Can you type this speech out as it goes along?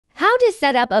to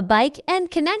set up a bike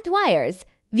and connect wires,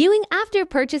 viewing after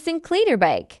purchasing Cleater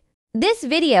bike. This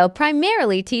video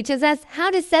primarily teaches us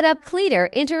how to set up Cleater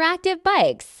interactive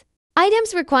bikes.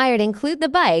 Items required include the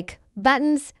bike,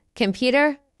 buttons,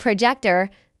 computer, projector,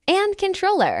 and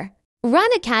controller. Run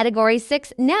a Category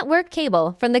 6 network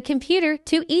cable from the computer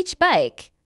to each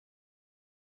bike.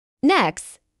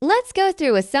 Next, let's go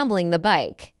through assembling the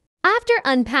bike. After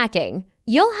unpacking,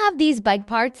 you'll have these bike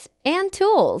parts and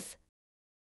tools.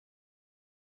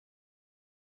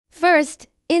 First,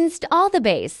 install the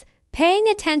base, paying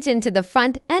attention to the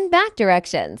front and back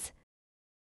directions.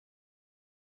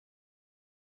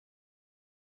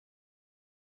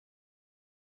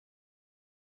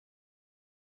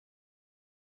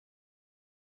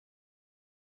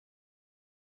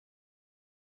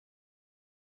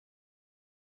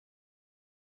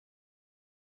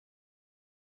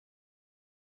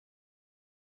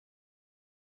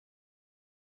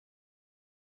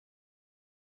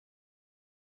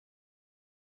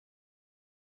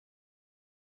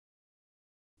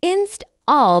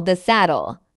 Install the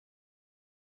saddle.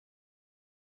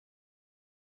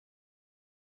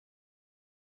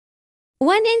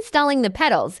 When installing the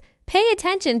pedals, pay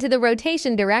attention to the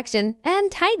rotation direction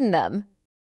and tighten them.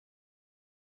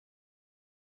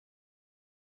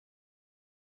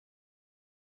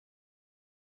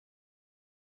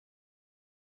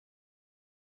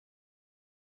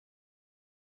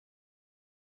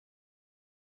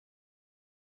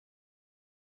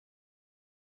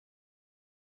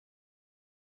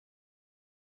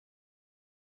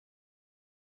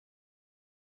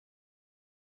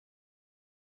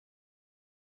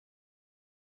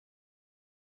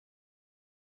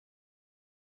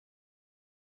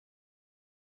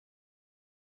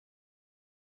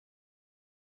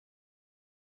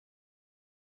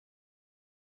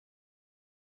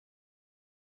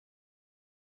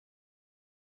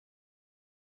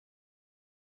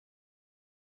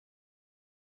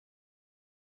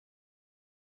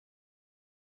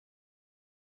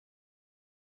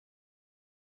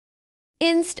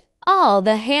 Install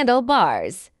the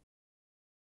handlebars.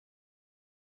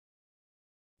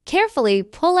 Carefully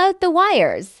pull out the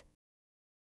wires.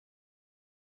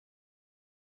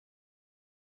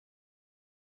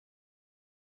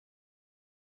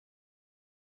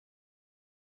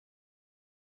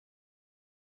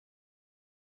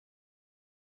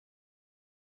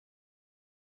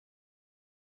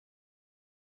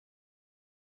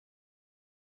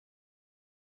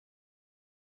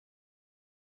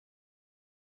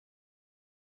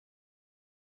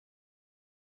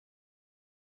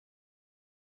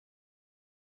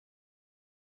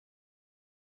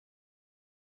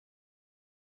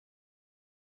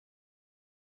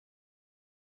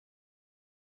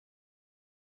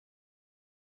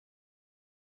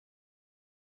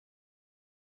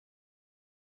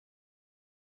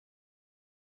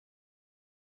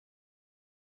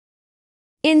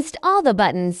 Install the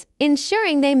buttons,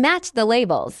 ensuring they match the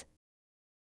labels.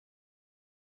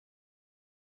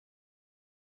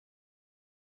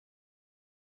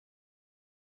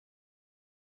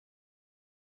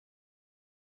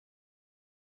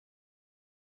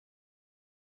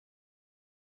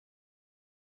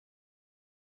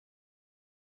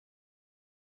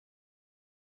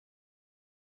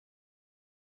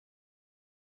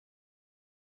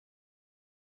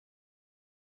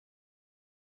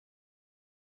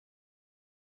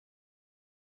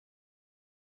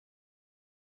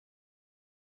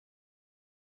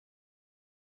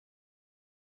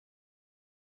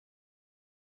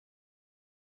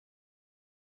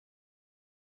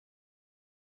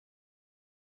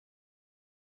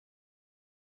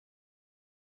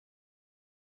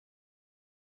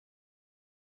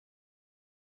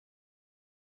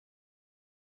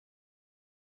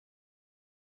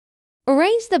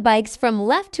 Arrange the bikes from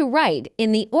left to right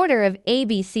in the order of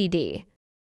ABCD.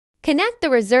 Connect the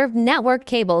reserved network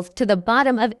cables to the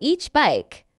bottom of each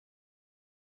bike.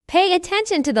 Pay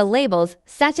attention to the labels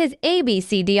such as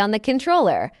ABCD on the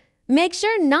controller. Make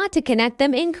sure not to connect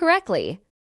them incorrectly.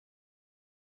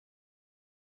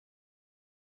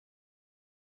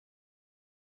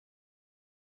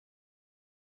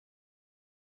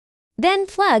 Then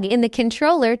plug in the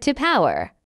controller to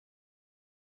power.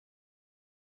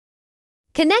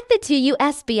 Connect the two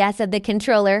USBs of the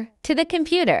controller to the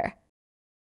computer.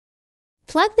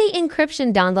 Plug the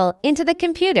encryption dongle into the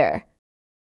computer.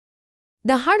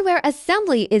 The hardware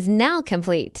assembly is now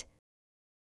complete.